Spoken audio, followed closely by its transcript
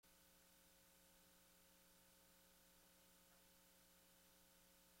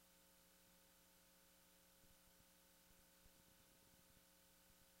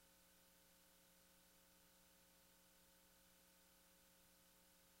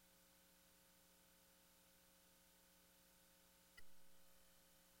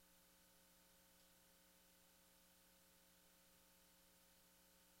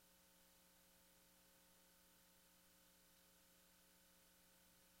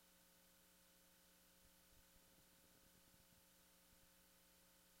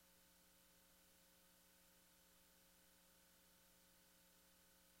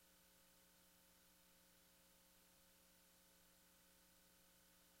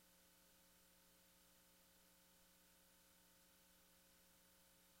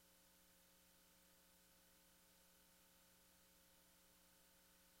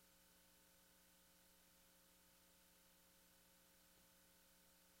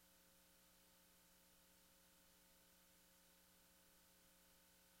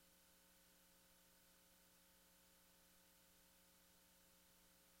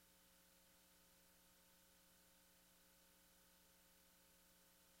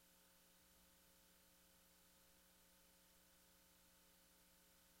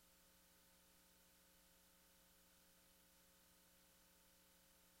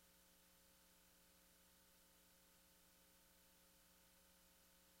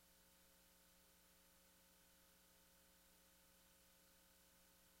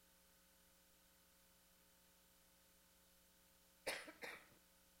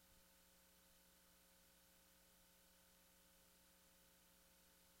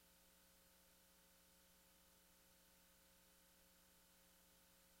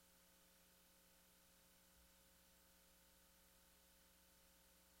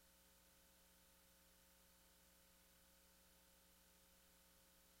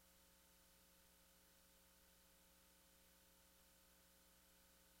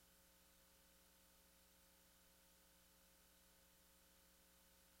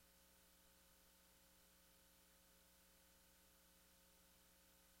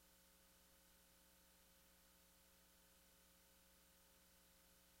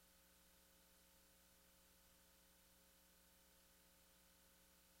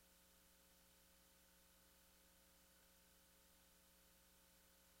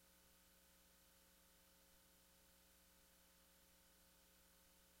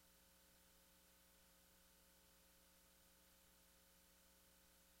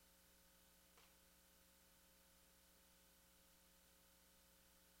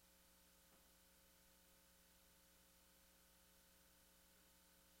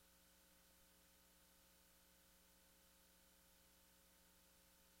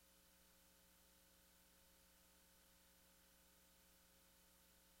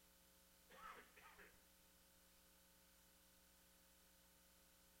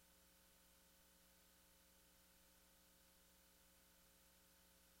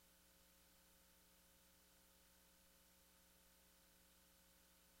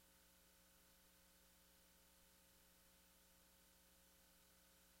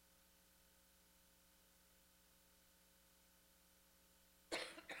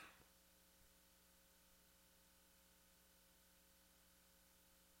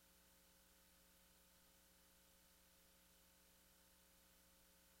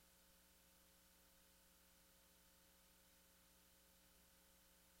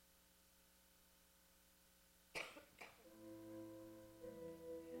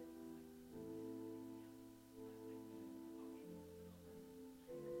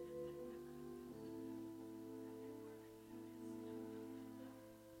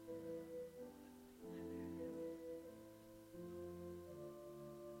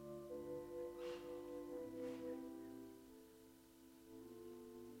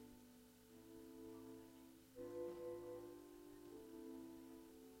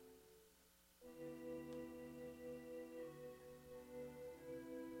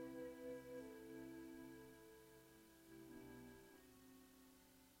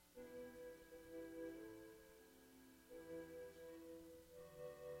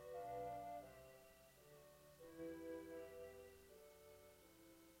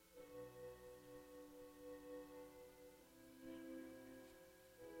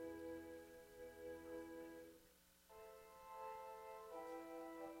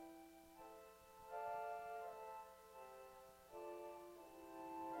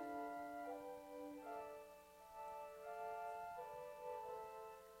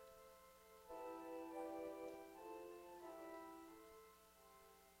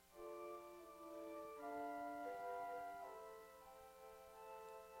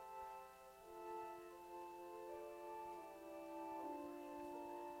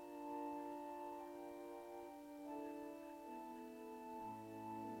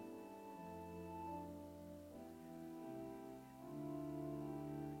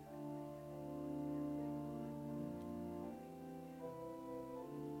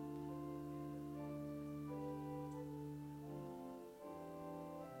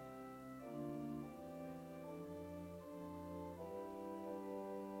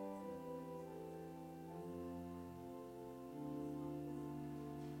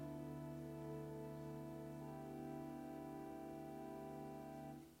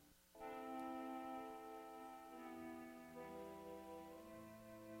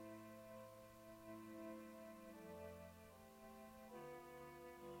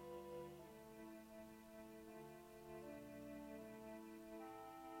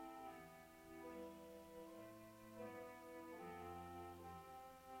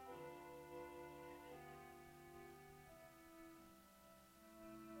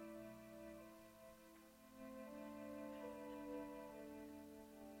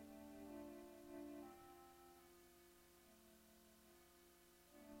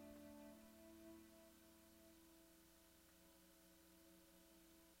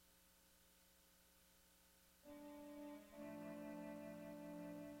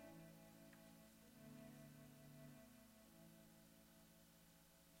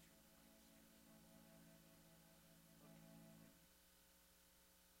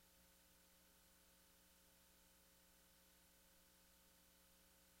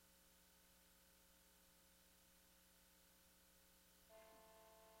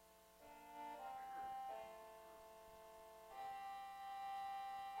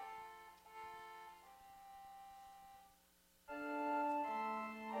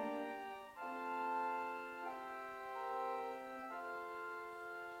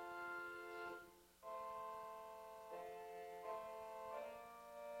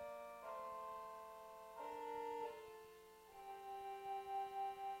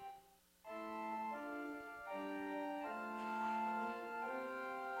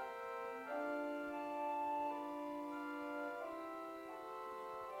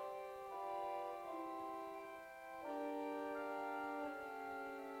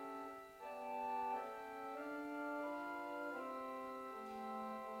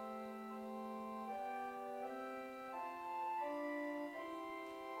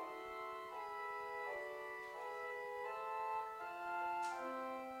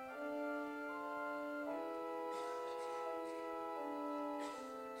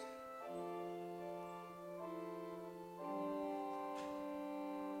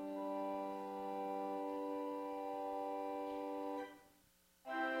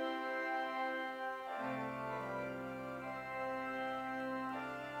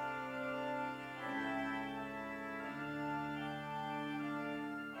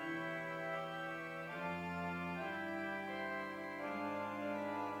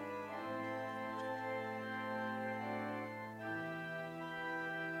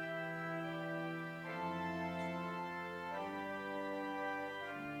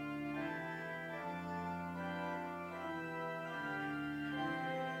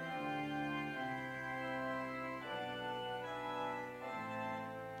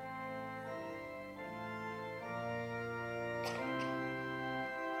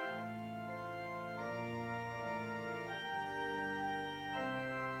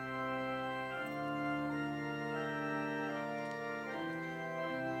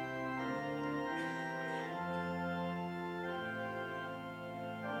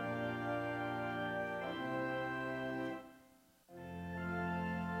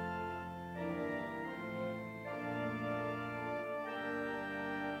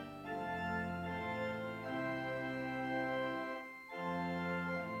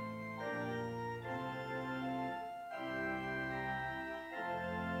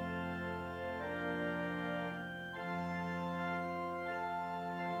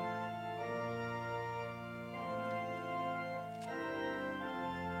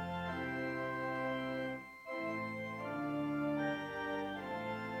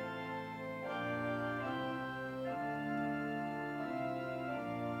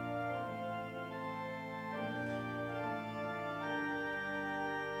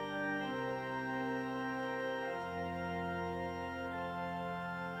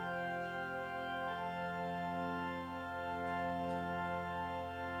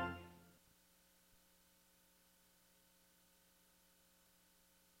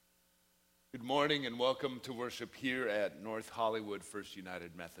Good morning and welcome to worship here at North Hollywood First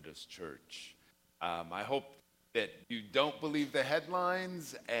United Methodist Church. I hope that you don't believe the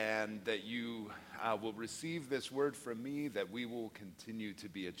headlines and that you will receive this word from me that we will continue to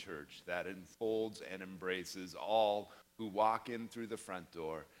be a church that enfolds and embraces all who walk in through the front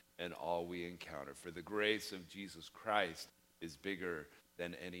door and all we encounter. For the grace of Jesus Christ is bigger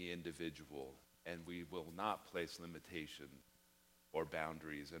than any individual, and we will not place limitation or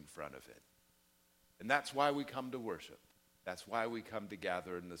boundaries in front of it. And that's why we come to worship. That's why we come to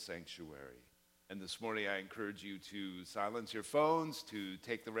gather in the sanctuary. And this morning I encourage you to silence your phones, to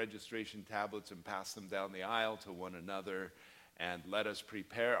take the registration tablets and pass them down the aisle to one another, and let us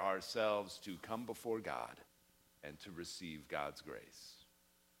prepare ourselves to come before God and to receive God's grace.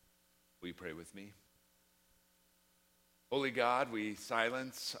 Will you pray with me? Holy God, we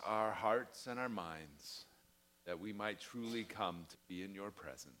silence our hearts and our minds that we might truly come to be in your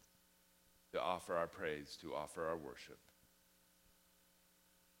presence, to offer our praise, to offer our worship.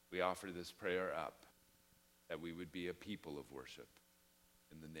 We offer this prayer up, that we would be a people of worship.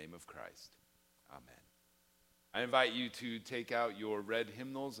 In the name of Christ, amen. I invite you to take out your red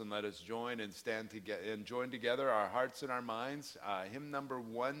hymnals and let us join and stand together and join together our hearts and our minds. Hymn number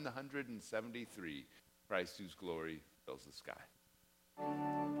 173, Christ whose glory fills the sky.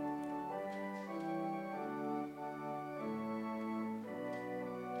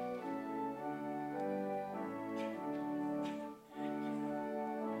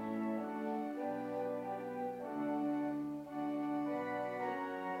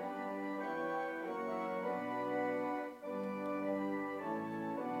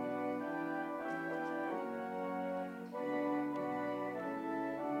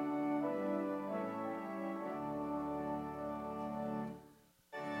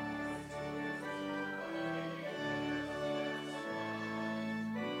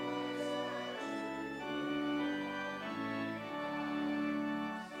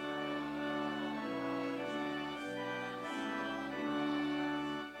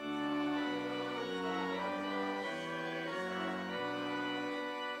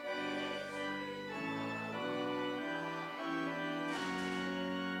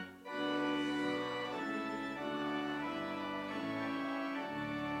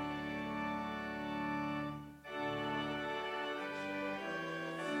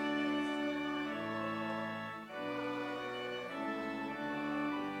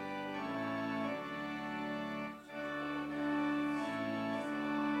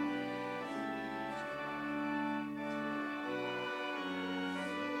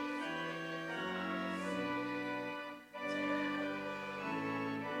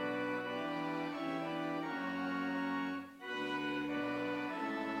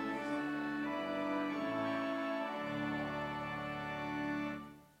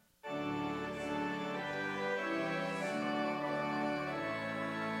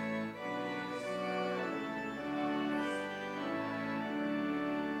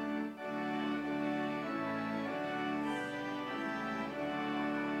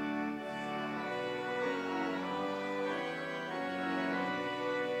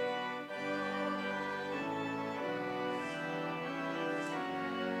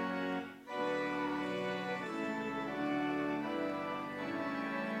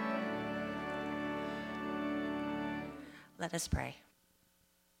 Let us pray.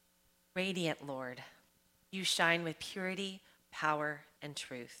 Radiant Lord, you shine with purity, power, and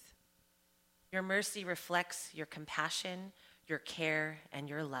truth. Your mercy reflects your compassion, your care, and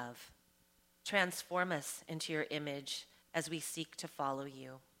your love. Transform us into your image as we seek to follow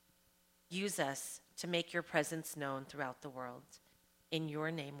you. Use us to make your presence known throughout the world. In your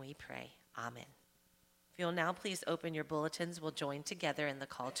name we pray. Amen. If you'll now please open your bulletins, we'll join together in the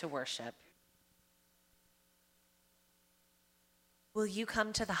call to worship. Will you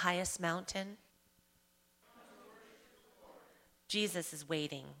come to the highest mountain? Jesus is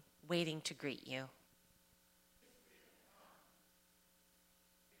waiting to greet you.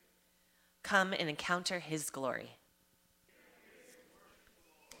 Come and encounter his glory.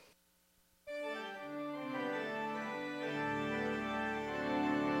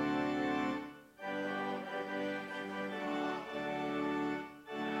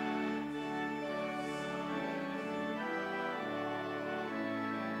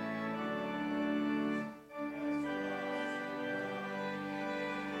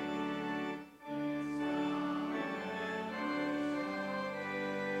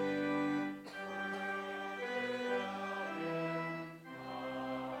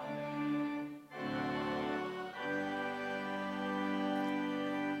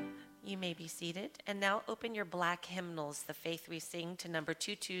 You may be seated. And now open your black hymnals, The Faith We Sing, to number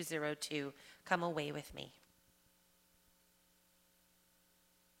 2202, Come Away With Me.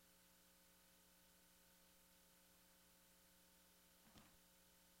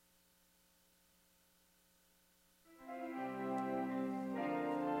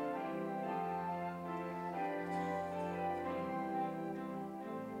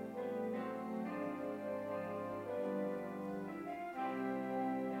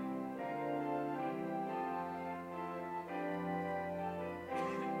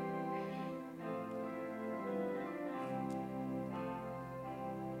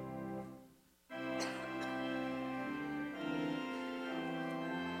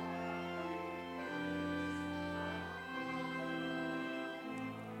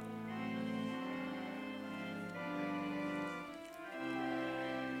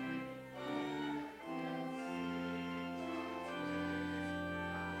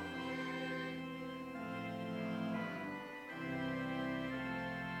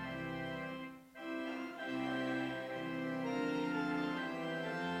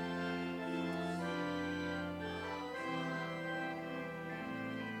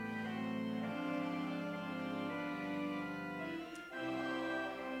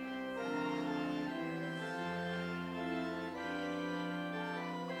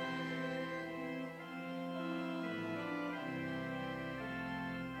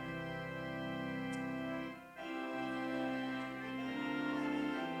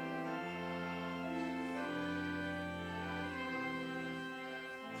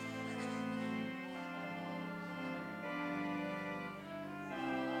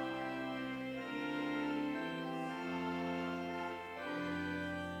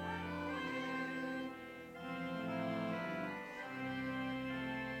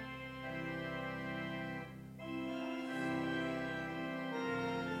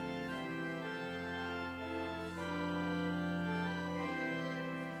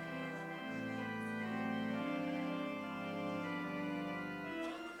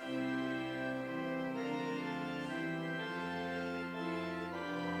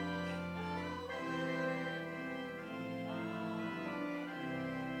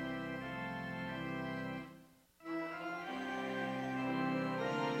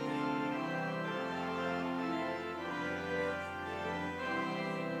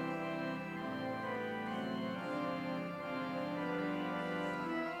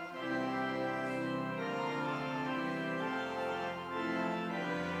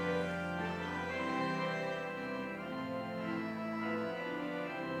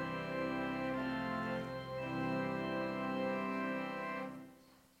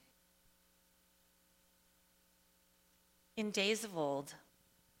 In days of old,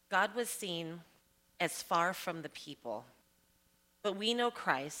 God was seen as far from the people, but we know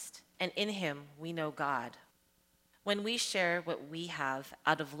Christ, and in him we know God. When we share what we have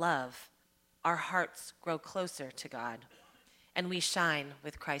out of love, our hearts grow closer to God, and we shine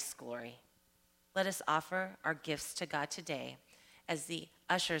with Christ's glory. Let us offer our gifts to God today as the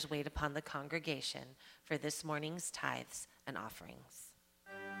ushers wait upon the congregation for this morning's tithes and offerings.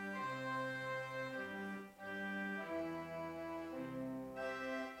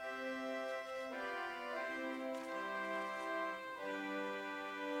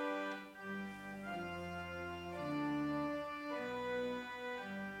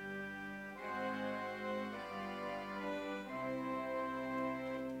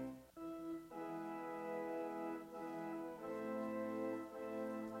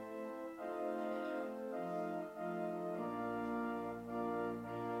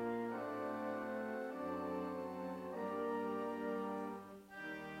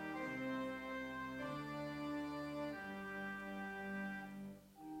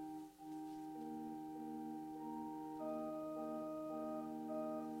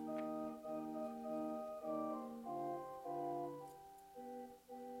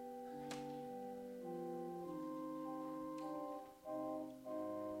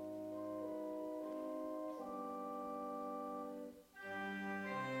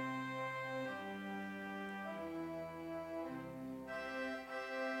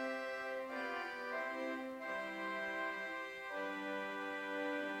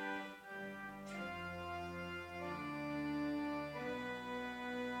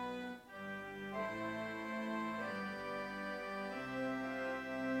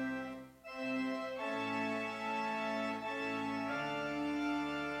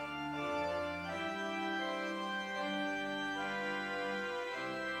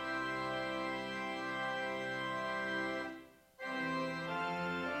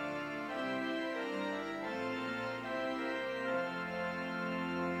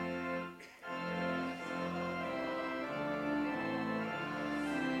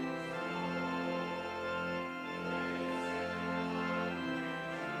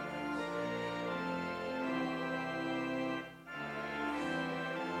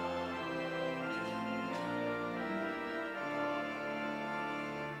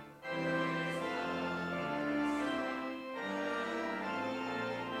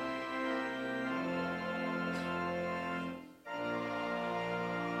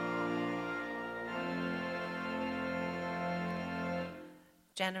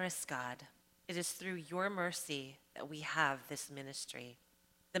 Generous God, it is through your mercy that we have this ministry,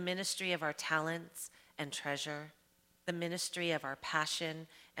 the ministry of our talents and treasure, the ministry of our passion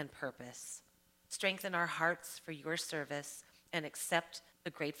and purpose. Strengthen our hearts for your service and accept the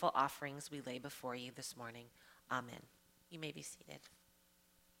grateful offerings we lay before you this morning. Amen. You may be seated.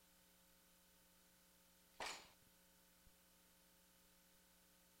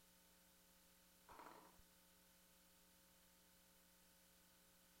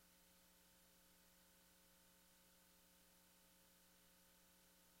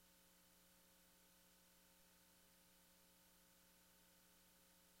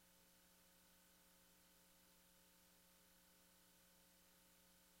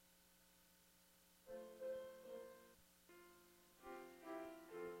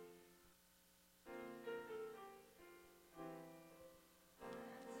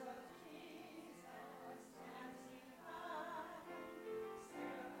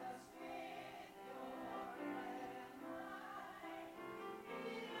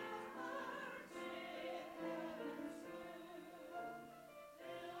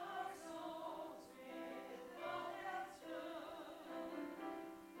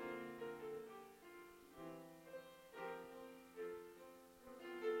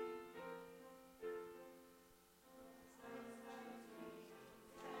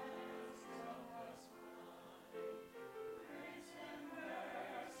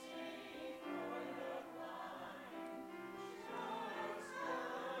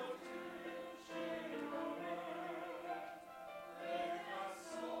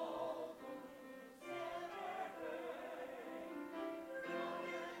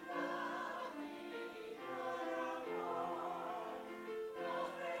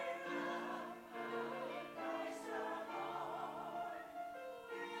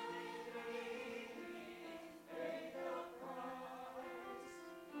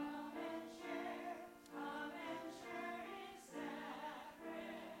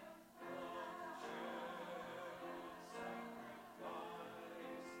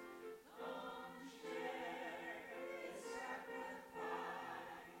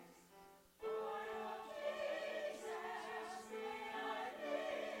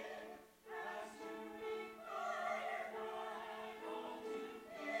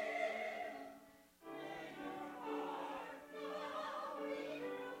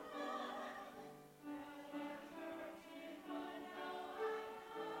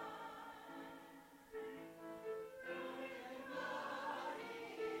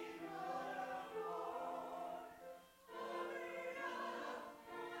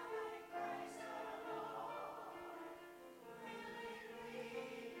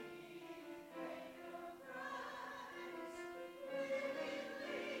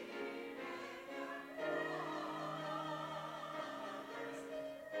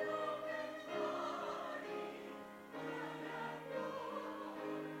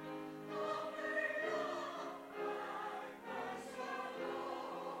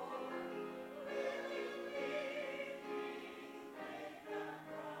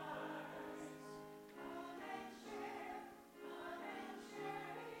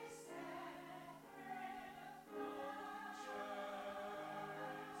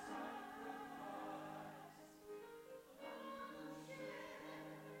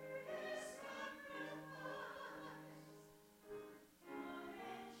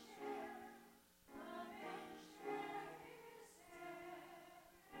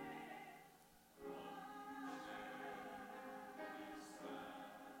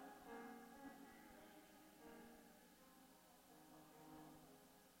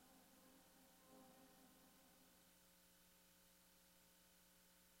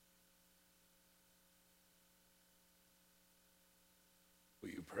 Will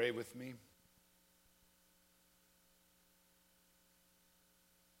you pray with me?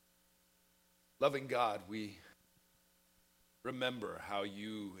 Loving God, we remember how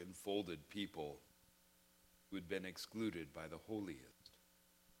you enfolded people who had been excluded by the holiest,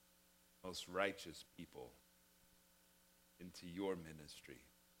 most righteous people into your ministry.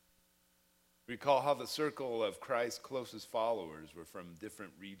 Recall how the circle of Christ's closest followers were from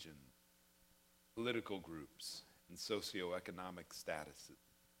different regions, political groups, and socioeconomic statuses.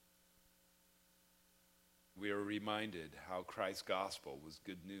 We are reminded how Christ's gospel was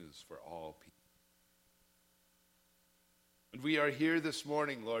good news for all people. And we are here this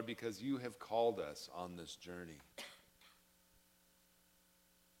morning, Lord, because you have called us on this journey.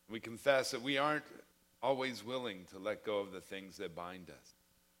 We confess that we aren't always willing to let go of the things that bind us,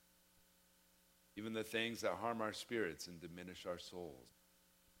 even the things that harm our spirits and diminish our souls.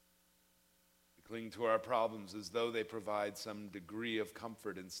 cling to our problems as though they provide some degree of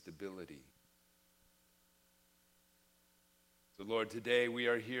comfort and stability. So, Lord, today we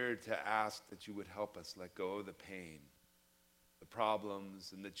are here to ask that you would help us let go of the pain, the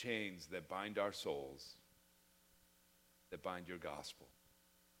problems, and the chains that bind our souls, that bind your gospel.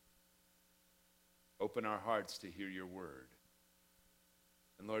 Open our hearts to hear your word.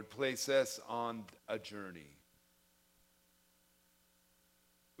 And Lord, place us on a journey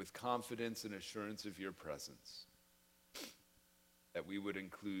with confidence and assurance of your presence, that we would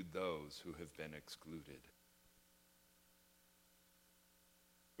include those who have been excluded.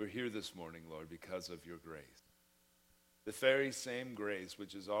 We're here this morning, Lord, because of your grace. The very same grace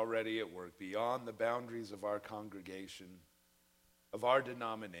which is already at work beyond the boundaries of our congregation, of our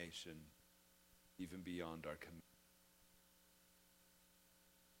denomination, even beyond our community.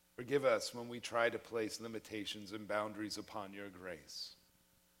 Forgive us when we try to place limitations and boundaries upon your grace.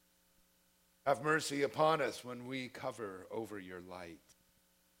 Have mercy upon us when we cover over your light.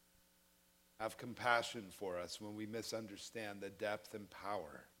 Have compassion for us when we misunderstand the depth and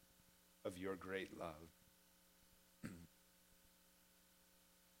power of your great love.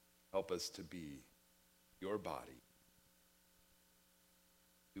 Help us to be your body,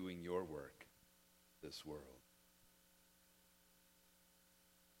 doing your work in this world.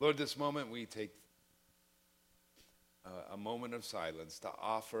 Lord, this moment we take a moment of silence to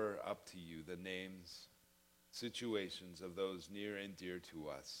offer up to you the names, situations of those near and dear to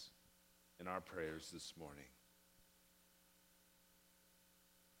us in our prayers this morning.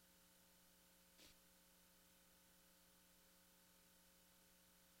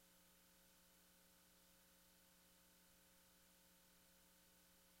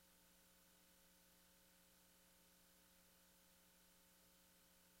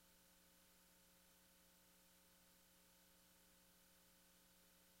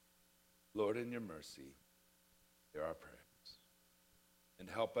 Lord, in your mercy, hear our prayers. And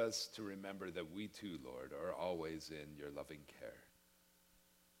help us to remember that we too, Lord, are always in your loving care.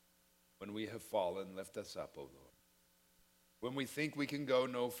 When we have fallen, lift us up, O Lord. When we think we can go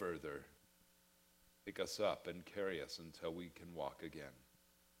no further, pick us up and carry us until we can walk again.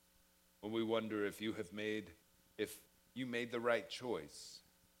 When we wonder if you made the right choice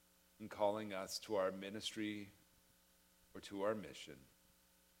in calling us to our ministry or to our mission,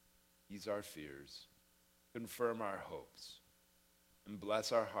 ease our fears, confirm our hopes, and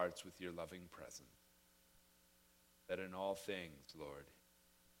bless our hearts with your loving presence, that in all things, Lord,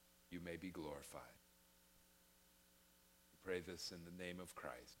 you may be glorified. We pray this in the name of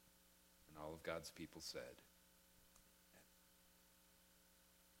Christ, and all of God's people said,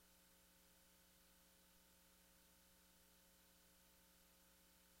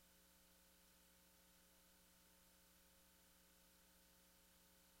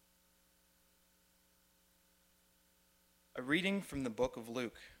 A reading from the book of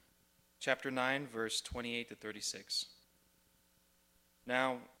Luke, chapter 9, verse 28 to 36.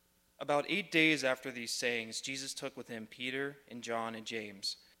 Now, about 8 days after these sayings, Jesus took with him Peter and John and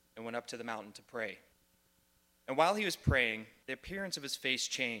James and went up to the mountain to pray. And while he was praying, the appearance of his face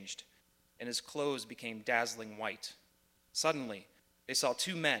changed, and his clothes became dazzling white. Suddenly, they saw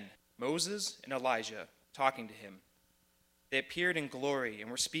two men, Moses and Elijah, talking to him. They appeared in glory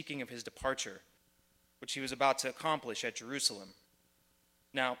and were speaking of his departure, which he was about to accomplish at Jerusalem.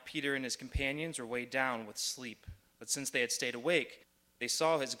 Now Peter and his companions were weighed down with sleep, but since they had stayed awake, they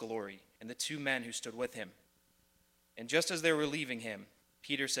saw his glory and the two men who stood with him. And just as they were leaving him,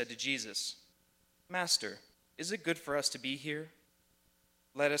 Peter said to Jesus, "Master, is it good for us to be here?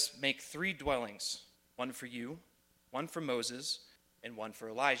 Let us make 3 dwellings, one for you, one for Moses, and one for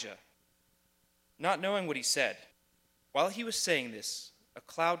Elijah." Not knowing what he said, while he was saying this, a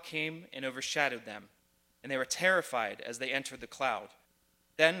cloud came and overshadowed them, and they were terrified as they entered the cloud.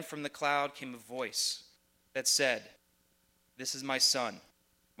 Then from the cloud came a voice that said, "This is my son,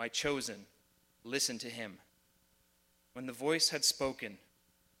 my chosen. Listen to him." When the voice had spoken,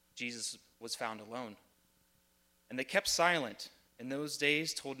 Jesus was found alone. And they kept silent in those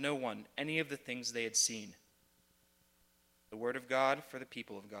days, told no one any of the things they had seen. The word of God for the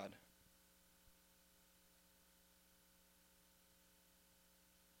people of God.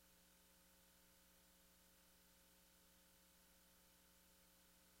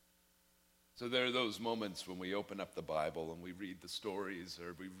 So there are those moments when we open up the Bible and we read the stories,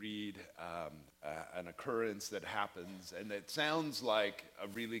 or we read an occurrence that happens, and it sounds like a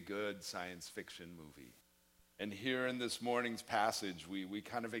really good science fiction movie. And here in this morning's passage, we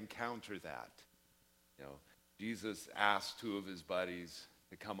kind of encounter that. You know, Jesus asked 2 of his buddies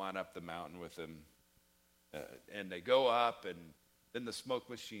to come on up the mountain with him, and they go up, and then the smoke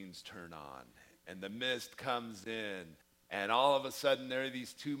machines turn on, and the mist comes in, and all of a sudden there are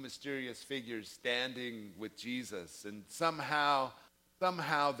these two mysterious figures standing with Jesus, and somehow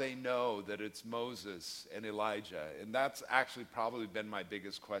they know that it's Moses and Elijah. And that's actually probably been my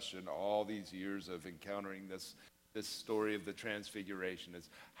biggest question all these years of encountering this story of the Transfiguration, is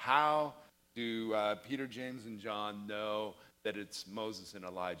how do Peter, James, and John know that it's Moses and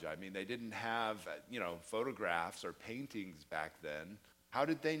Elijah? I mean, they didn't have, photographs or paintings back then. How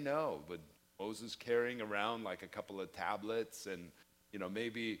did they know? Would Moses carrying around like a couple of tablets, and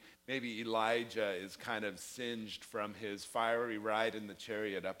maybe Elijah is kind of singed from his fiery ride in the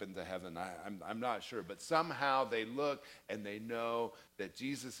chariot up into heaven. I'm not sure, but somehow they look and they know that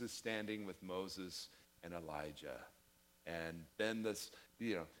Jesus is standing with Moses and Elijah. And then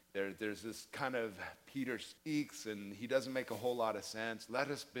there's this kind of, Peter speaks, and he doesn't make a whole lot of sense. Let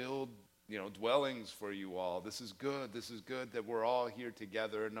us build, dwellings for you all. This is good that we're all here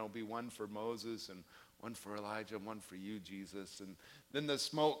together, and there'll be one for Moses and one for Elijah, and one for you, Jesus. And then the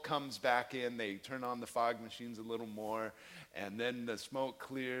smoke comes back in. They turn on the fog machines a little more, and then the smoke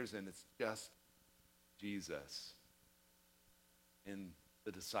clears, and it's just Jesus. And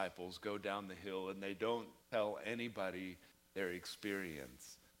the disciples go down the hill, and they don't tell anybody their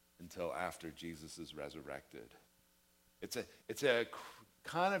experience until after Jesus is resurrected. It's a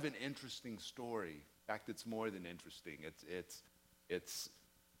kind of an interesting story. In fact, it's more than interesting. It's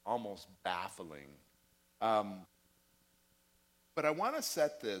almost baffling. But I want to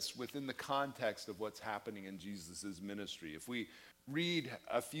set this within the context of what's happening in Jesus' ministry. If we read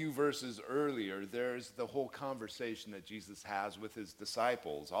a few verses earlier, there's the whole conversation that Jesus has with his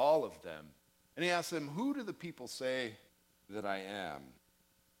disciples, all of them. And he asks them, "Who do the people say that I am?"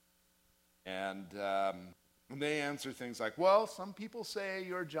 And they answer things like, "Well, some people say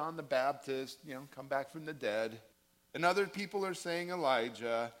you're John the Baptist, come back from the dead. And other people are saying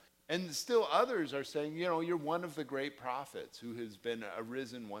Elijah. And still others are saying, you're one of the great prophets who has been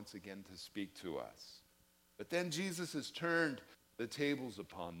arisen once again to speak to us." But then Jesus has turned the tables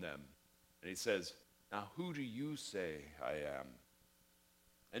upon them. And he says, "Now who do you say I am?"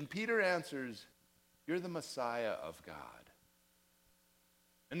 And Peter answers, "You're the Messiah of God."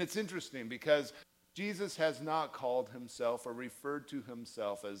 And it's interesting because Jesus has not called himself or referred to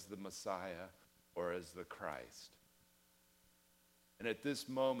himself as the Messiah or as the Christ. And at this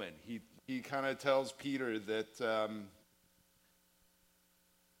moment, he kind of tells Peter that,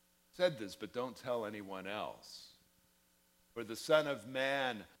 said this, but don't tell anyone else. For the Son of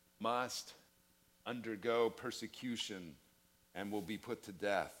Man must undergo persecution and will be put to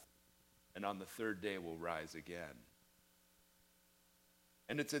death, and on the third day will rise again.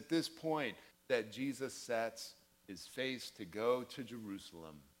 And it's at this point that Jesus sets his face to go to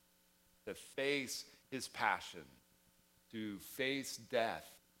Jerusalem, to face his passion, to face death,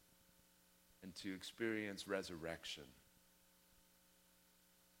 and to experience resurrection.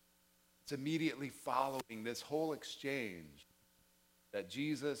 It's immediately following this whole exchange that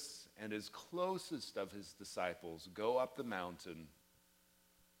Jesus and his closest of his disciples go up the mountain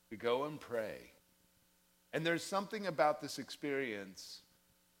to go and pray. And there's something about this experience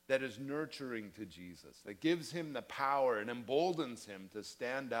that is nurturing to Jesus, that gives him the power and emboldens him to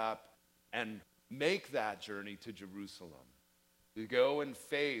stand up and make that journey to Jerusalem, to go and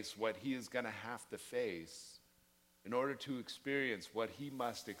face what he is going to have to face in order to experience what he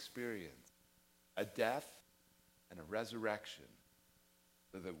must experience, a death and a resurrection,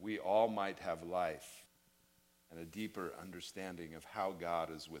 so that we all might have life and a deeper understanding of how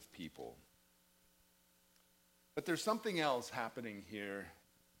God is with people. But there's something else happening here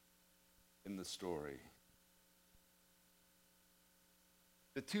in the story.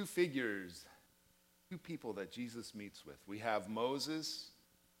 The two figures, two people that Jesus meets with. We have Moses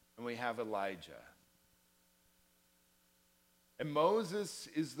and we have Elijah. And Moses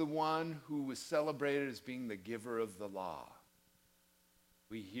is the one who was celebrated as being the giver of the law.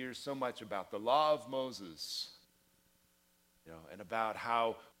 We hear so much about the law of Moses, and about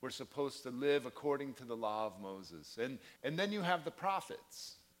how we're supposed to live according to the law of Moses. And then you have the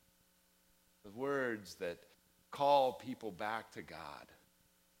prophets, the words that call people back to God.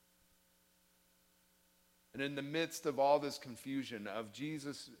 And in the midst of all this confusion of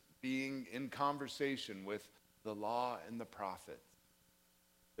Jesus being in conversation with the law and the prophets,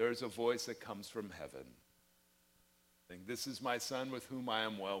 there's a voice that comes from heaven saying, "This is my son with whom I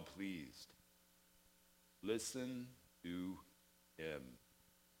am well pleased. Listen to him."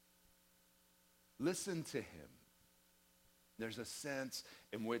 Listen to him. There's a sense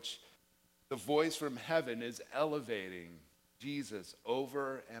in which the voice from heaven is elevating Jesus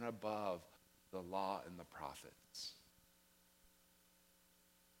over and above the law and the prophets.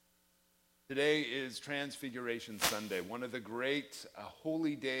 Today is Transfiguration Sunday, one of the great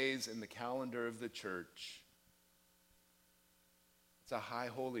holy days in the calendar of the church. It's a high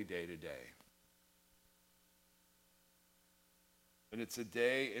holy day today. And it's a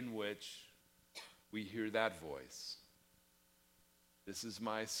day in which we hear that voice. This is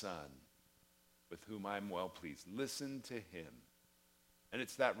my son, with whom I'm well pleased. Listen to him. And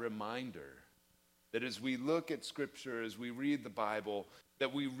it's that reminder that as we look at Scripture, as we read the Bible,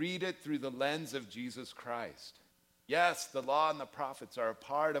 that we read it through the lens of Jesus Christ. Yes, the law and the prophets are a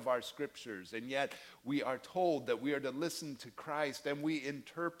part of our Scriptures, and yet we are told that we are to listen to Christ, and we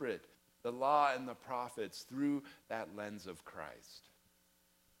interpret the law and the prophets through that lens of Christ.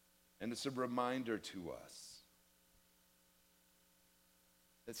 And it's a reminder to us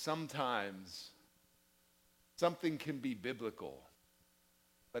that sometimes something can be biblical,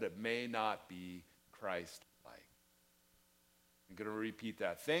 but it may not be Christ-like. I'm going to repeat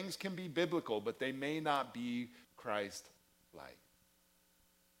that. Things can be biblical, but they may not be Christ-like.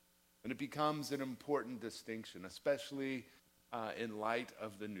 And it becomes an important distinction, especially in light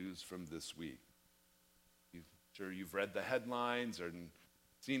of the news from this week. I'm sure you've read the headlines or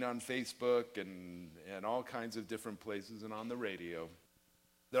seen on Facebook and all kinds of different places and on the radio.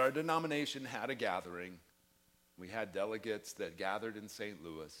 Our denomination had a gathering. We had delegates that gathered in St.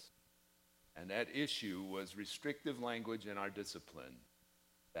 Louis. And at issue was restrictive language in our discipline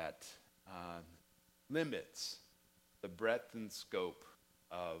that limits the breadth and scope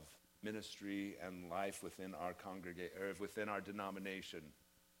of ministry and life within our within our denomination.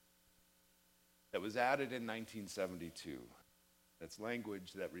 That was added in 1972. That's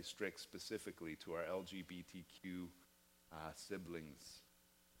language that restricts specifically to our LGBTQ siblings.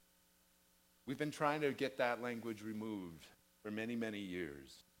 We've been trying to get that language removed for many, many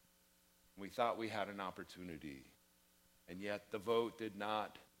years. We thought we had an opportunity, and yet the vote did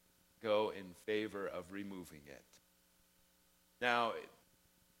not go in favor of removing it. Now,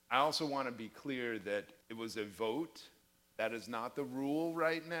 I also want to be clear that it was a vote. That is not the rule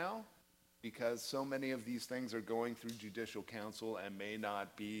right now, because so many of these things are going through judicial council and may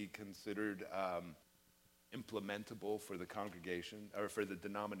not be considered implementable for the congregation or for the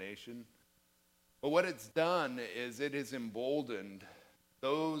denomination. But what it's done is it has emboldened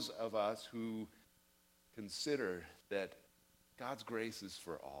those of us who consider that God's grace is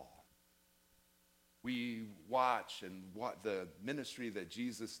for all. We watch and what the ministry that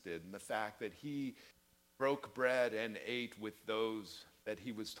Jesus did and the fact that he broke bread and ate with those that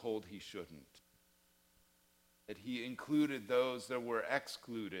he was told he shouldn't. That he included those that were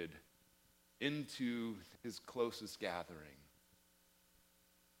excluded into his closest gathering.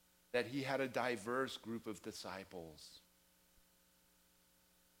 That he had a diverse group of disciples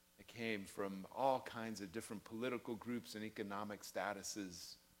that came from all kinds of different political groups and economic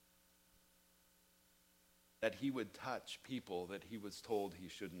statuses. That he would touch people that he was told he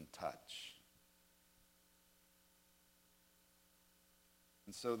shouldn't touch.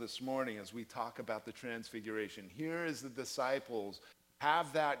 And so this morning, as we talk about the Transfiguration, here is the disciples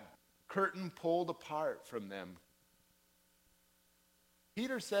have that curtain pulled apart from them.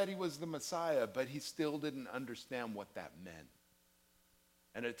 Peter said he was the Messiah, but he still didn't understand what that meant.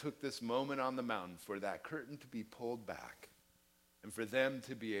 And it took this moment on the mountain for that curtain to be pulled back and for them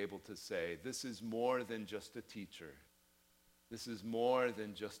to be able to say, this is more than just a teacher. This is more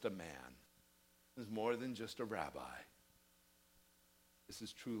than just a man. This is more than just a rabbi. This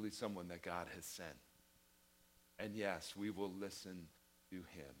is truly someone that God has sent. And yes, we will listen to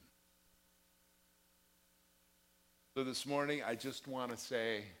him. So this morning, I just want to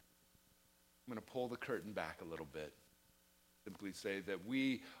say, I'm going to pull the curtain back a little bit. Simply say that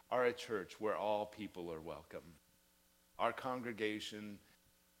we are a church where all people are welcome. Our congregation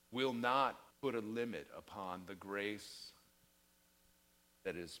will not put a limit upon the grace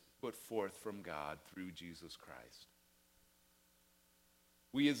that is put forth from God through Jesus Christ.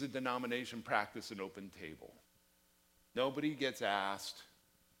 We as a denomination practice an open table. Nobody gets asked,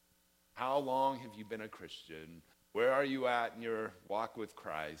 how long have you been a Christian? Where are you at in your walk with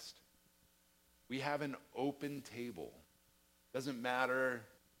Christ? We have an open table. Doesn't matter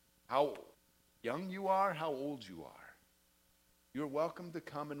how young you are, how old you are. You're welcome to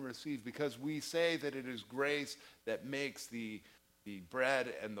come and receive, because we say that it is grace that makes the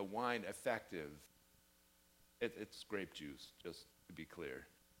bread and the wine effective. It's grape juice, just to be clear.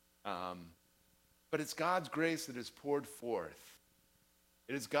 But it's God's grace that is poured forth.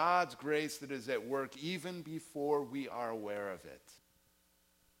 It is God's grace that is at work even before we are aware of it.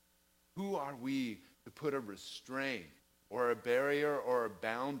 Who are we to put a restraint or a barrier or a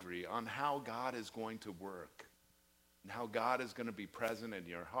boundary on how God is going to work? and how God is going to be present in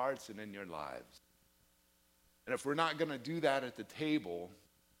your hearts and in your lives. And if we're not going to do that at the table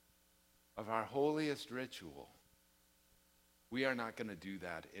of our holiest ritual, we are not going to do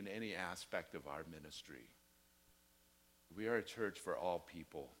that in any aspect of our ministry. We are a church for all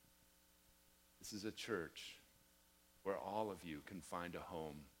people. This is a church where all of you can find a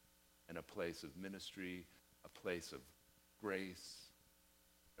home and a place of ministry, a place of grace,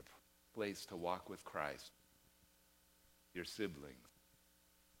 a place to walk with Christ. Your siblings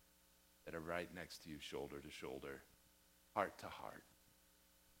that are right next to you, shoulder to shoulder, heart to heart.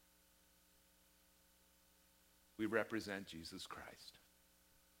 We represent Jesus Christ.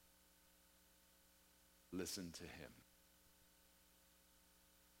 Listen to him.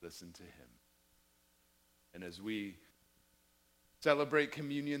 Listen to him. And as we celebrate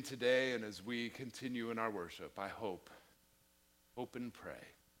communion today and as we continue in our worship, I hope and pray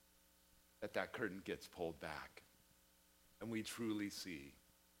that that curtain gets pulled back and we truly see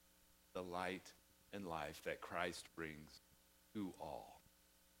the light and life that Christ brings to all.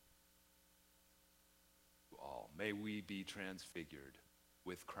 To all. May we be transfigured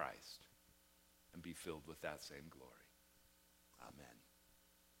with Christ and be filled with that same glory. Amen.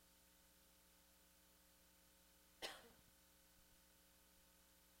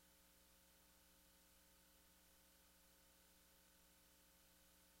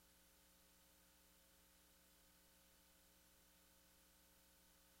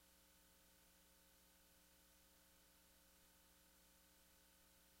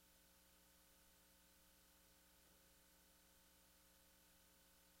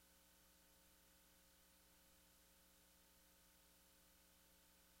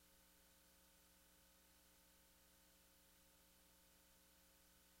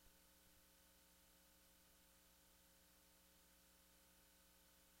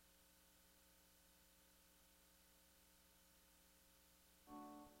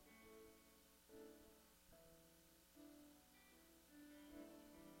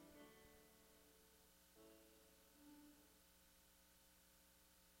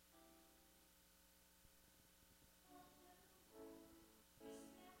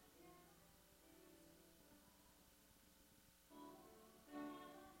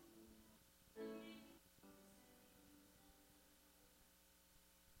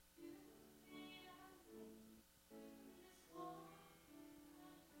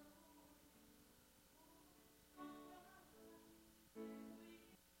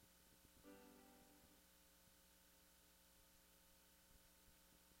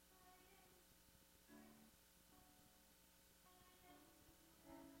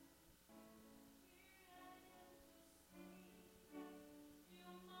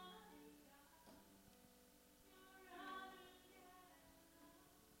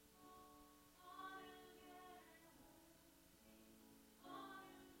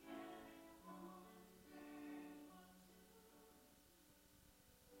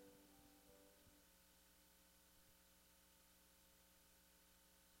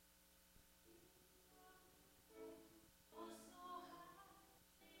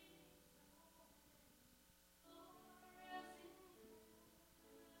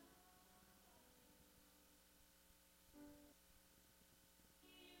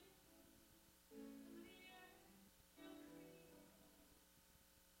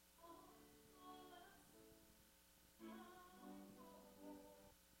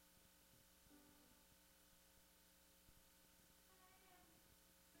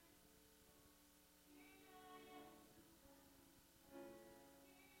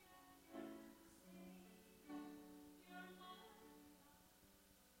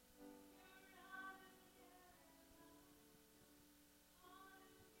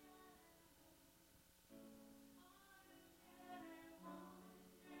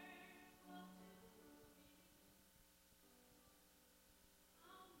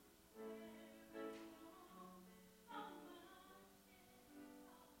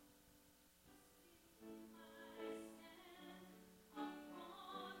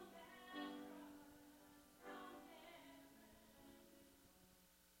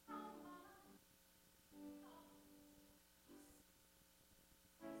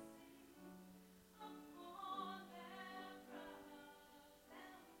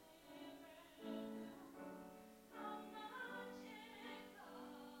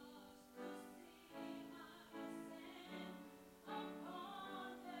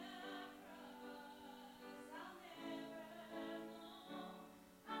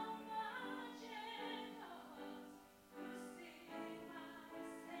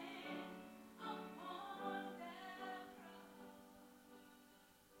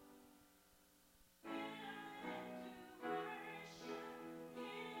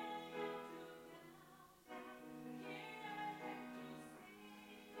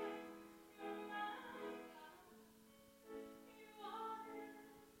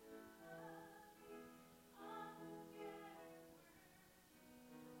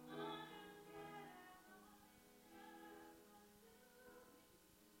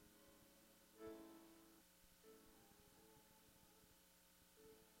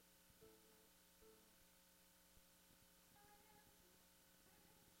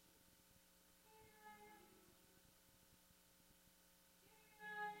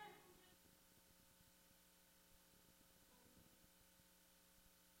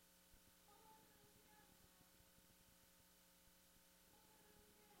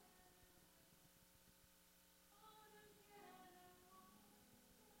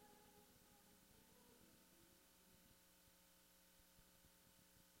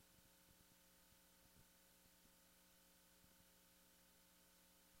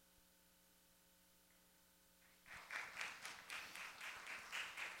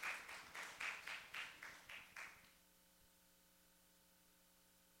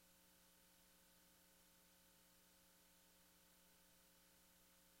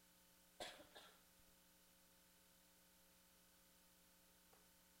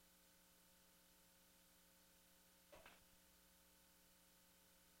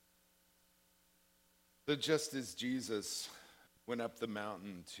 So just as Jesus went up the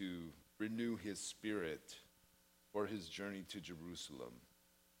mountain to renew his spirit for his journey to Jerusalem,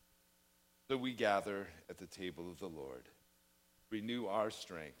 so we gather at the table of the Lord, renew our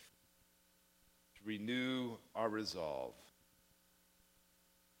strength, to renew our resolve,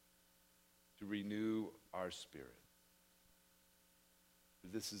 to renew our spirit.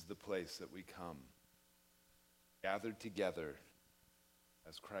 This is the place that we come, gathered together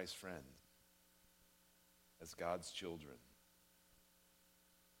as Christ's friends, as God's children,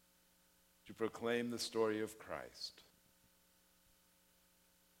 to proclaim the story of Christ,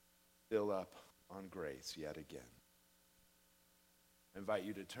 fill up on grace yet again. I invite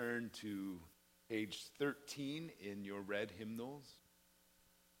you to turn to page 13 in your red hymnals.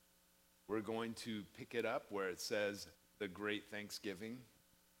 We're going to pick it up where it says, the Great Thanksgiving.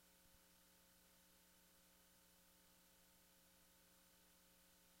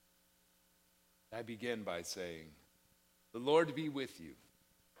 I begin by saying, the Lord be with you.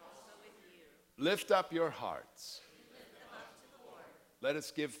 Also with you. Lift up your hearts. Lift them up to the Lord. Let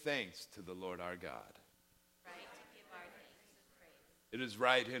us give thanks to the Lord our God. Right to give our thanks and praise. It is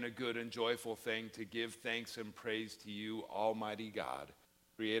right and a good and joyful thing to give thanks and praise to you, Almighty God,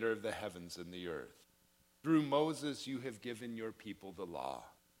 creator of the heavens and the earth. Through Moses you have given your people the law,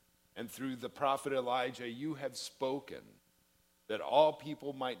 and through the prophet Elijah you have spoken that all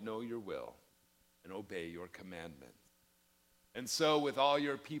people might know your will and obey your commandments. And so with all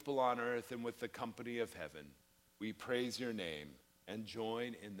your people on earth and with the company of heaven, we praise your name and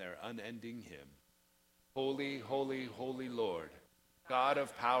join in their unending hymn. Holy, holy, holy Lord, God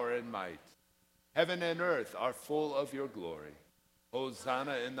of power and might. Heaven and earth are full of your glory.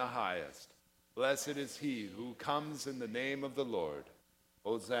 Hosanna in the highest. Blessed is he who comes in the name of the Lord.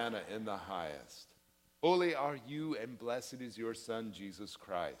 Hosanna in the highest. Holy are you, and blessed is your Son, Jesus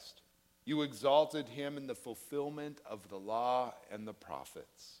Christ. You exalted him in the fulfillment of the law and the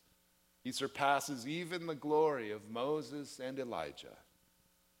prophets. He surpasses even the glory of Moses and Elijah.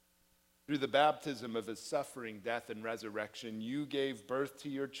 Through the baptism of his suffering, death, and resurrection, you gave birth to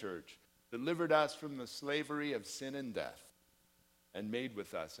your church, delivered us from the slavery of sin and death, and made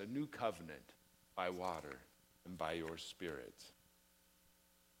with us a new covenant by water and by your Spirit.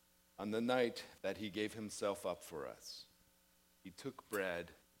 On the night that he gave himself up for us, he took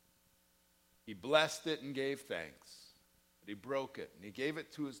bread, he blessed it and gave thanks, but he broke it and he gave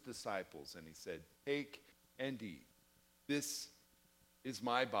it to his disciples and he said, take and eat. This is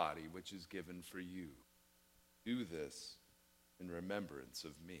my body which is given for you. Do this in remembrance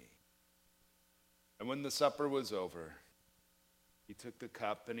of me. And when the supper was over, he took the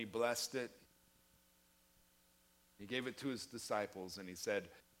cup and he blessed it. He gave it to his disciples and he said,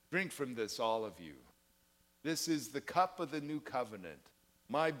 drink from this, all of you. This is the cup of the new covenant,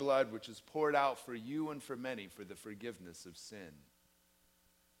 my blood which is poured out for you and for many for the forgiveness of sin.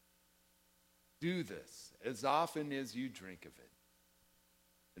 Do this as often as you drink of it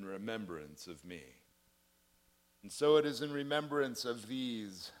in remembrance of me. And so it is in remembrance of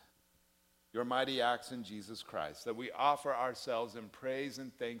these, your mighty acts in Jesus Christ, that we offer ourselves in praise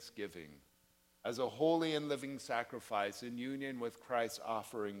and thanksgiving as a holy and living sacrifice in union with Christ's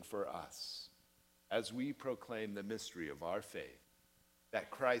offering for us, as we proclaim the mystery of our faith, that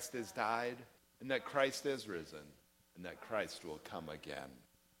Christ has died, and that Christ has risen, and that Christ will come again.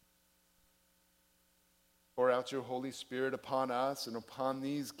 Pour out your Holy Spirit upon us and upon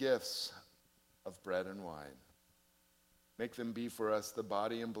these gifts of bread and wine. Make them be for us the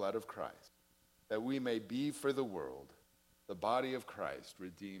body and blood of Christ, that we may be for the world the body of Christ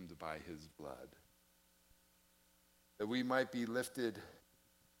redeemed by his blood. That we might be lifted,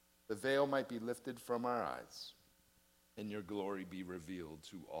 the veil might be lifted from our eyes, and your glory be revealed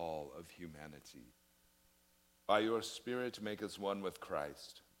to all of humanity. By your Spirit, make us one with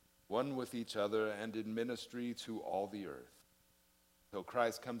Christ, one with each other, and in ministry to all the earth, till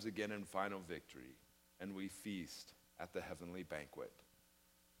Christ comes again in final victory, and we feast at the heavenly banquet.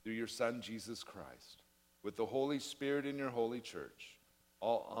 Through your Son, Jesus Christ, with the Holy Spirit in your holy church,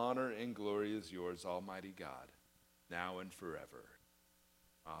 all honor and glory is yours, Almighty God, now and forever.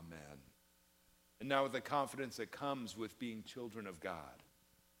 Amen. And now with the confidence that comes with being children of God,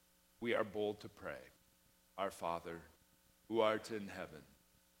 we are bold to pray. Our Father, who art in heaven,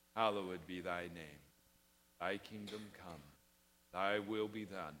 hallowed be thy name. Thy kingdom come, thy will be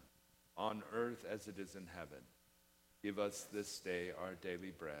done, on earth as it is in heaven. Give us this day our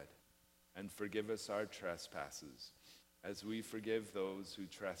daily bread, and forgive us our trespasses, as we forgive those who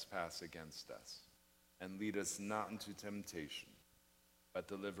trespass against us. And lead us not into temptation, but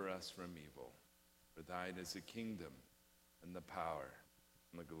deliver us from evil. For thine is the kingdom, and the power,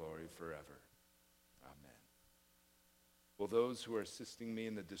 and the glory forever. Amen. Will those who are assisting me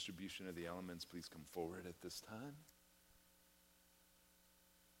in the distribution of the elements please come forward at this time?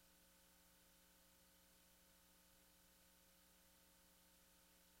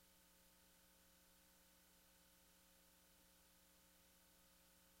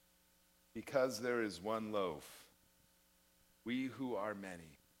 Because there is one loaf, we who are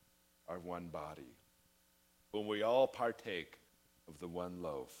many are one body. When we all partake of the one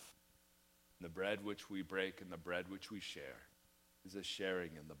loaf, the bread which we break and the bread which we share is a sharing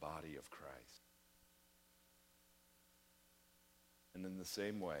in the body of Christ. And in the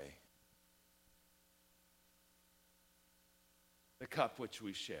same way, the cup which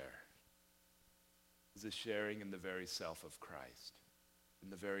we share is a sharing in the very self of Christ,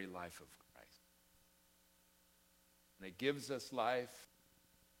 in the very life of Christ. And it gives us life,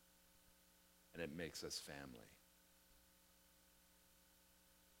 and it makes us family.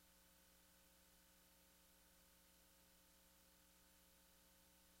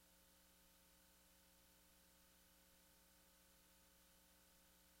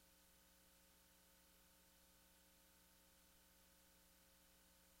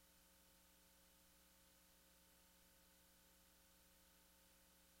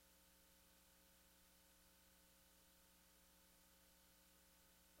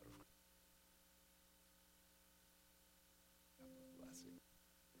 Blessing.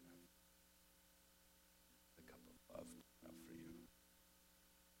 The cup of love for you.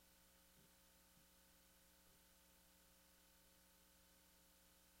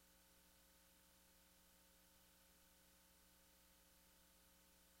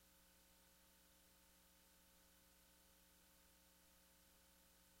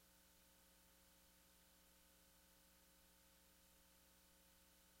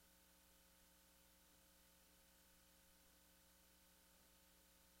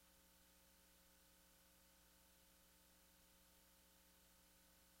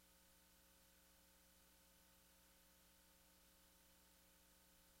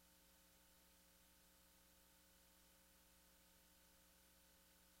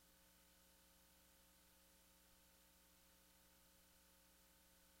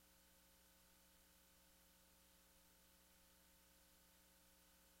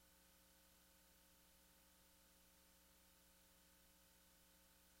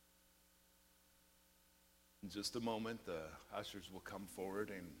 In just a moment, the ushers will come forward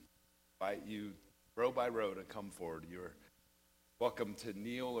and invite you row by row to come forward. You're welcome to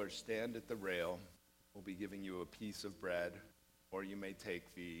kneel or stand at the rail. We'll be giving you a piece of bread, or you may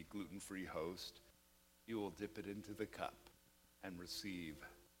take the gluten-free host. You will dip it into the cup and receive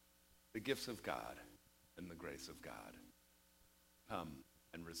the gifts of God and the grace of God. Come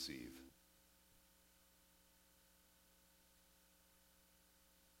and receive.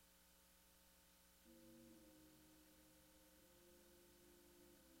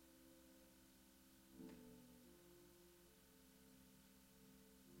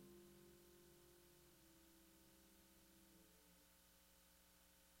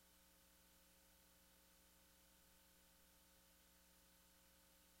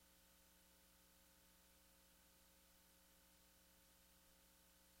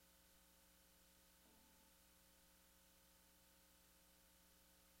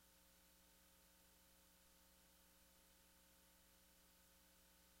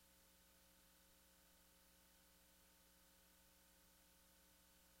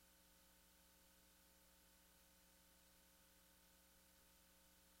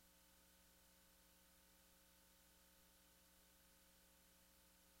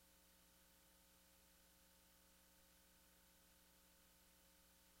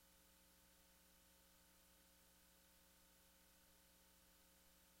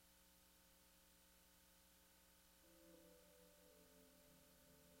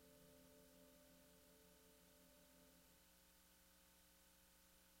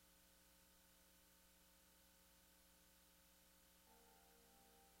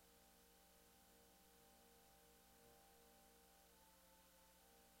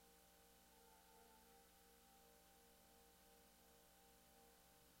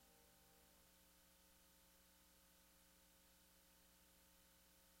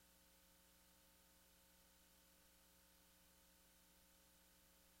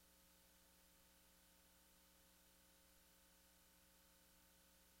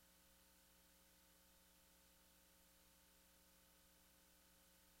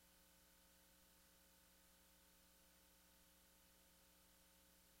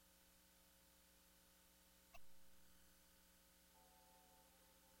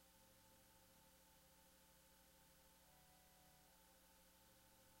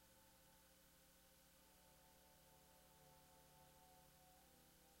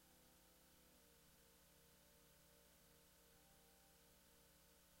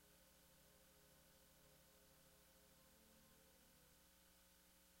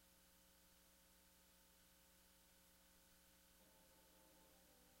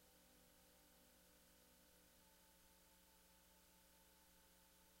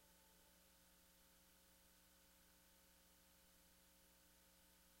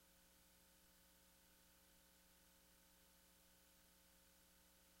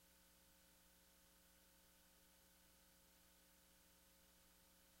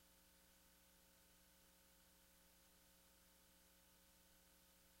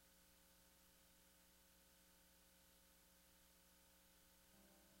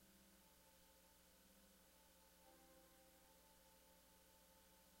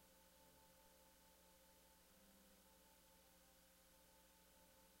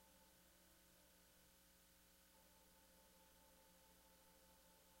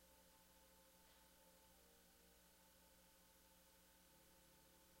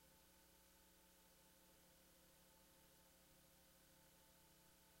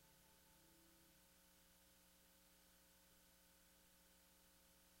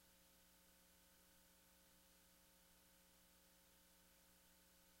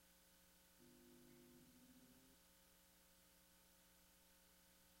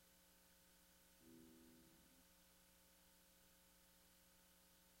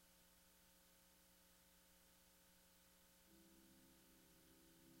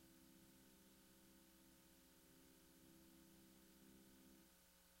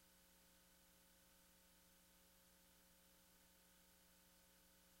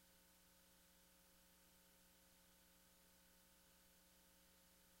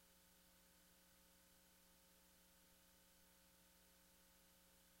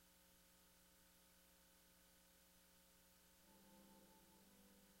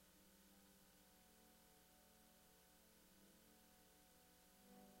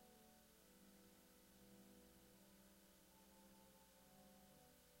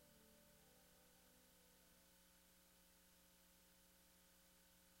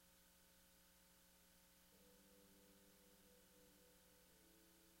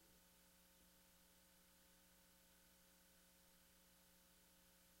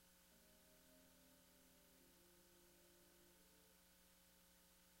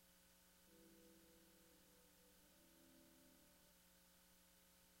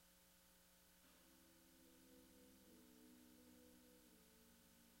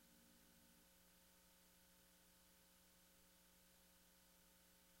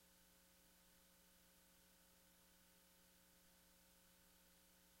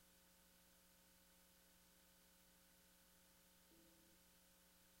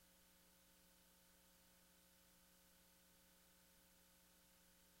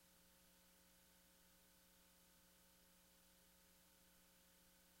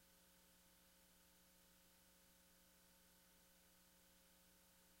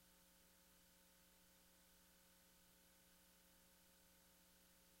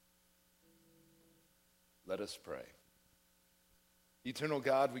 Let us pray. Eternal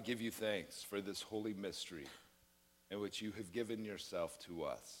God, we give you thanks for this holy mystery in which you have given yourself to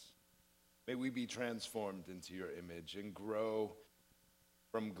us. May we be transformed into your image and grow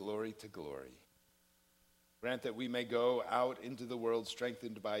from glory to glory. Grant that we may go out into the world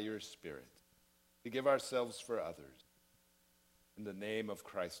strengthened by your Spirit to give ourselves for others. In the name of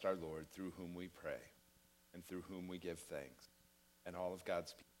Christ our Lord, through whom we pray and through whom we give thanks. And all of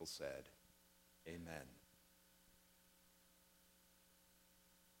God's people said, Amen.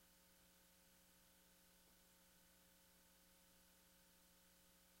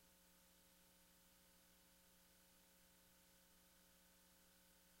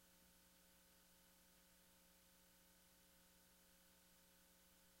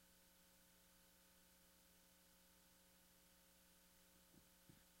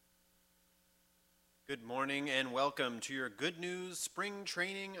 Good morning and welcome to your Good News Spring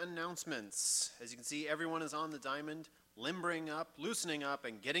Training announcements. As you can see, everyone is on the diamond, limbering up, loosening up,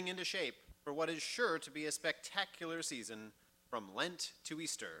 and getting into shape for what is sure to be a spectacular season from Lent to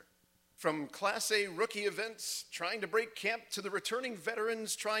Easter. From Class A rookie events trying to break camp to the returning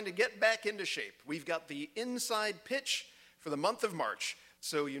veterans trying to get back into shape, we've got the inside pitch for the month of March.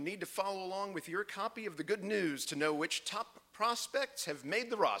 So you need to follow along with your copy of the Good News to know which top prospects have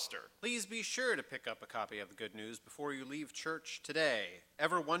made the roster. Please be sure to pick up a copy of the Good News before you leave church today.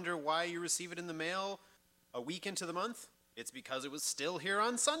 Ever wonder why you receive it in the mail a week into the month? It's because it was still here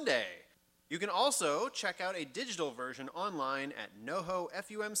on Sunday. You can also check out a digital version online at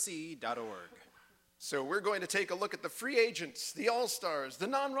nohofumc.org. So we're going to take a look at the free agents, the all-stars, the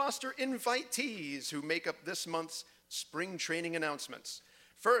non-roster invitees who make up this month's spring training announcements.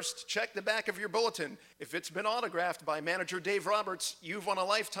 First, check the back of your bulletin. If it's been autographed by manager Dave Roberts, you've won a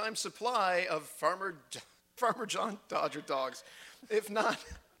lifetime supply of Farmer John Dodger dogs. If not,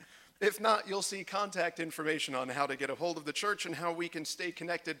 you'll see contact information on how to get a hold of the church and how we can stay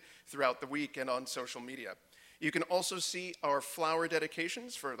connected throughout the week and on social media. You can also see our flower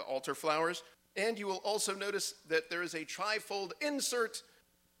dedications for the altar flowers, and you will also notice that there is a trifold insert,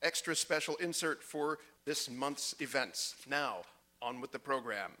 extra special insert for this month's events. Now, on with the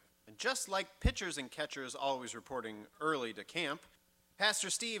program. And just like pitchers and catchers always reporting early to camp, Pastor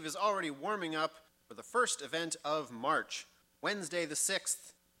Steve is already warming up for the first event of March, Wednesday the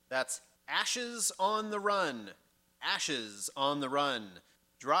 6th. That's Ashes on the Run. Ashes on the Run.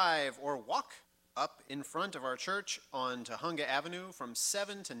 Drive or walk up in front of our church on Tahunga Avenue from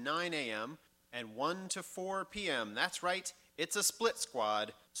 7 to 9 a.m. and 1 to 4 p.m. That's right, it's a split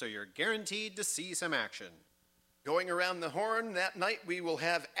squad, so you're guaranteed to see some action. Going around the horn, that night we will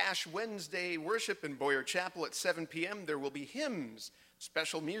have Ash Wednesday worship in Boyer Chapel at 7 p.m. There will be hymns,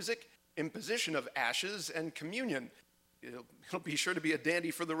 special music, imposition of ashes, and communion. It'll be sure to be a dandy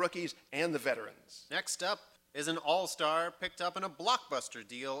for the rookies and the veterans. Next up is an all-star picked up in a Blockbuster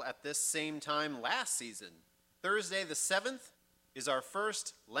deal at this same time last season. Thursday the 7th is our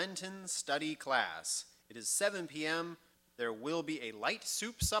first Lenten study class. It is 7 p.m. There will be a light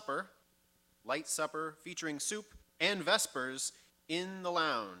supper featuring soup and Vespers in the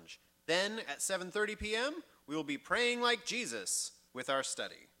lounge. Then at 7:30 p.m., we will be praying like Jesus with our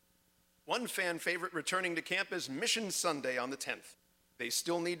study. One fan favorite returning to camp is Mission Sunday on the 10th. They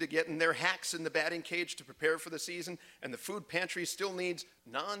still need to get in their hacks in the batting cage to prepare for the season, and the food pantry still needs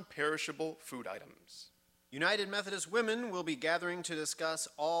non-perishable food items. United Methodist Women will be gathering to discuss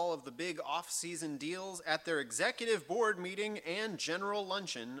all of the big off-season deals at their executive board meeting and general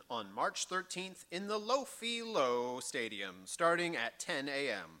luncheon on March 13th in the Lofi Low Stadium, starting at 10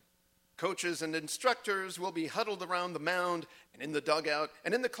 a.m. Coaches and instructors will be huddled around the mound and in the dugout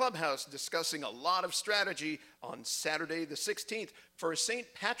and in the clubhouse discussing a lot of strategy on Saturday the 16th for St.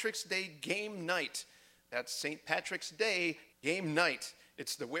 Patrick's Day game night. That's St. Patrick's Day game night.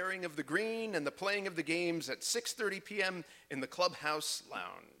 It's the wearing of the green and the playing of the games at 6:30 p.m. in the clubhouse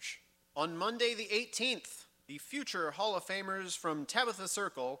lounge. On Monday the 18th, the future Hall of Famers from Tabitha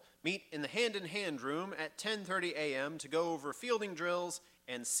Circle meet in the hand-in-hand room at 10:30 a.m. to go over fielding drills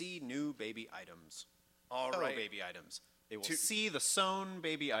and see new baby items. All right. Baby items. They will see the sewn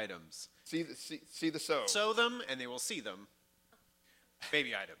baby items. See the sew. Sew them, and they will see them.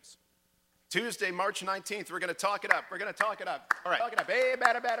 Baby items. Tuesday, March 19th, we're going to talk it up. All right. Talk it up. Hey,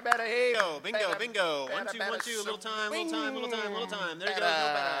 bada, hey. Bingo. 1, 2, 1, 2. Little time. There you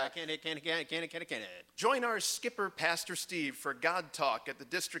go. Can it. Join our skipper, Pastor Steve, for God Talk at the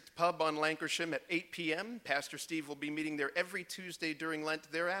District Pub on Lancashire at 8 p.m. Pastor Steve will be meeting there every Tuesday during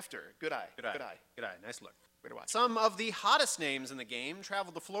Lent thereafter. Good eye. Nice look. Way to watch. Some of the hottest names in the game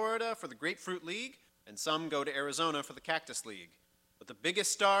travel to Florida for the Grapefruit League, and some go to Arizona for the Cactus League. But the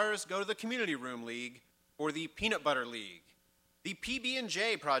biggest stars go to the Community Room League for the Peanut Butter League. The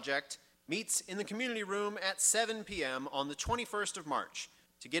PB&J project meets in the community room at 7 p.m. on the 21st of March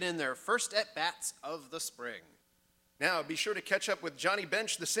to get in their first at-bats of the spring. Now, be sure to catch up with Johnny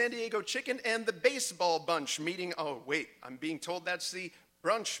Bench, the San Diego Chicken, and the Baseball Bunch meeting. Oh, wait, I'm being told that's the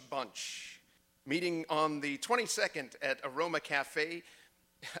Brunch Bunch. Meeting on the 22nd at Aroma Cafe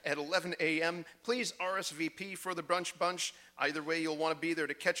at 11 a.m. Please RSVP for the Brunch Bunch. Either way, you'll want to be there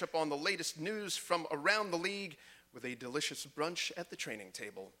to catch up on the latest news from around the league with a delicious brunch at the training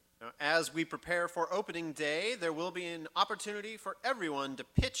table. Now, as we prepare for opening day, there will be an opportunity for everyone to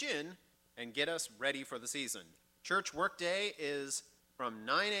pitch in and get us ready for the season. Church workday is from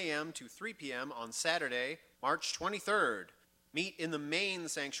 9 a.m. to 3 p.m. on Saturday, March 23rd. Meet in the main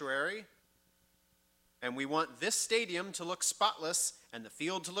sanctuary, and we want this stadium to look spotless and the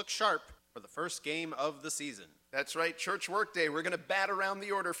field to look sharp for the first game of the season. That's right, church workday. We're going to bat around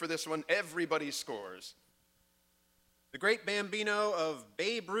the order for this one. Everybody scores. The Great Bambino of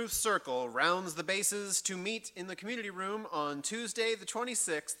Babe Ruth Circle rounds the bases to meet in the community room on Tuesday the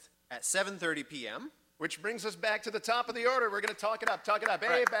 26th at 7:30 p.m. Which brings us back to the top of the order. We're going to talk it up. Hey,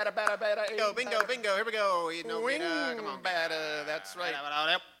 Right. bada, bada, bada. Bingo, bingo, bingo. Here we go. You know, Wing, come on. bada. That's right.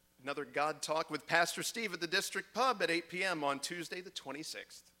 Yep. Another God Talk with Pastor Steve at the District Pub at 8 p.m. on Tuesday the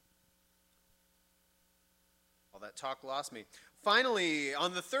 26th. All that talk lost me. Finally,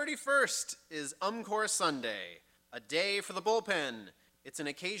 on the 31st is Umcor Sunday, a day for the bullpen. It's an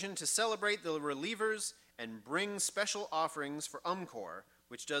occasion to celebrate the relievers and bring special offerings for Umcor,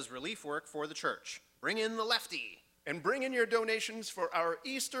 which does relief work for the church. Bring in the lefty. And bring in your donations for our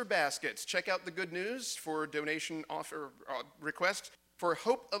Easter baskets. Check out the good news for donation offer request for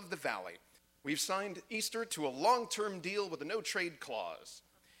Hope of the Valley. We've signed Easter to a long-term deal with a no-trade clause.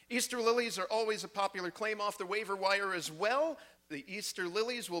 Easter lilies are always a popular claim off the waiver wire as well. The Easter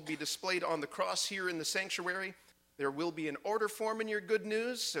lilies will be displayed on the cross here in the sanctuary. There will be an order form in your good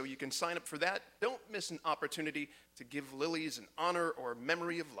news, so you can sign up for that. Don't miss an opportunity to give lilies in honor or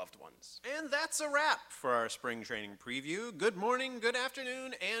memory of loved ones. And that's a wrap for our spring training preview. Good morning, good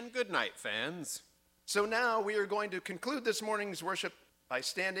afternoon, and good night, fans. So now we are going to conclude this morning's worship by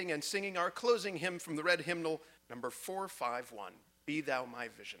standing and singing our closing hymn from the red hymnal, number 451, Be Thou My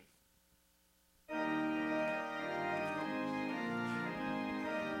Vision.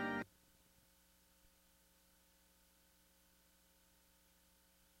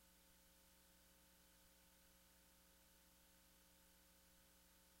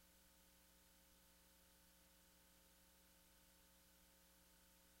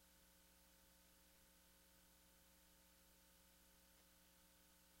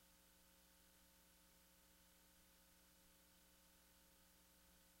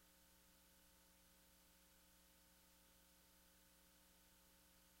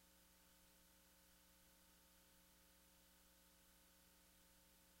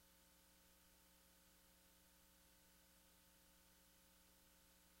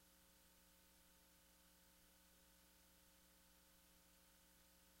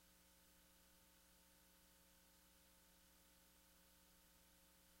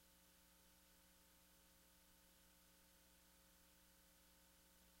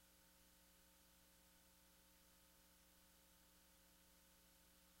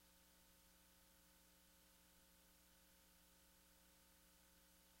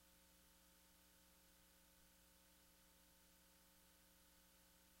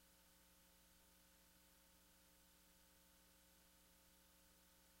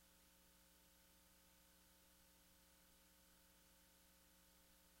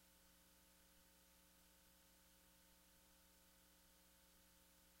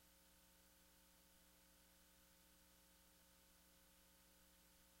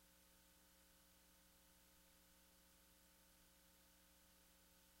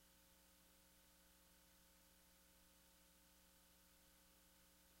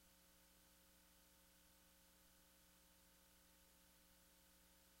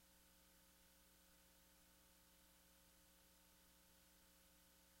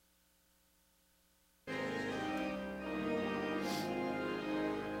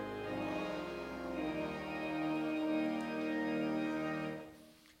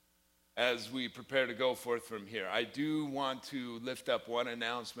 As we prepare to go forth from here, I do want to lift up one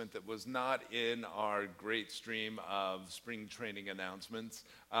announcement that was not in our great stream of spring training announcements,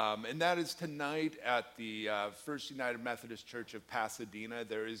 and that is tonight at the First United Methodist Church of Pasadena.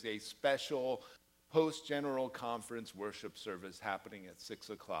 There is a special post-general conference worship service happening at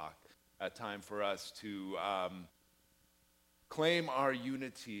 6 o'clock, a time for us to claim our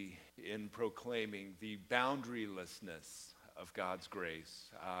unity in proclaiming the boundarylessness of God's grace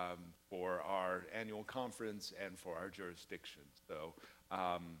for our annual conference and for our jurisdiction. So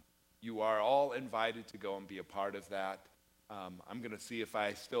you are all invited to go and be a part of that. I'm going to see if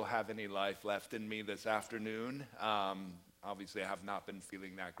I still have any life left in me this afternoon. Obviously, I have not been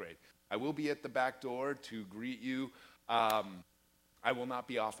feeling that great. I will be at the back door to greet you. I will not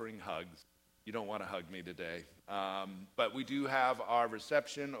be offering hugs. You don't want to hug me today. But we do have our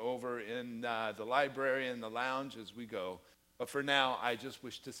reception over in the library and the lounge as we go. But for now, I just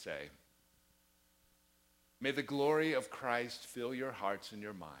wish to say, may the glory of Christ fill your hearts and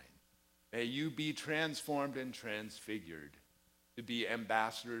your mind. May you be transformed and transfigured to be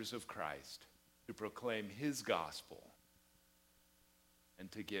ambassadors of Christ, to proclaim his gospel,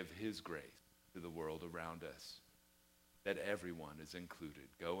 and to give his grace to the world around us, that everyone is included.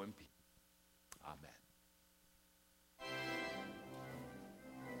 Go in peace. Amen.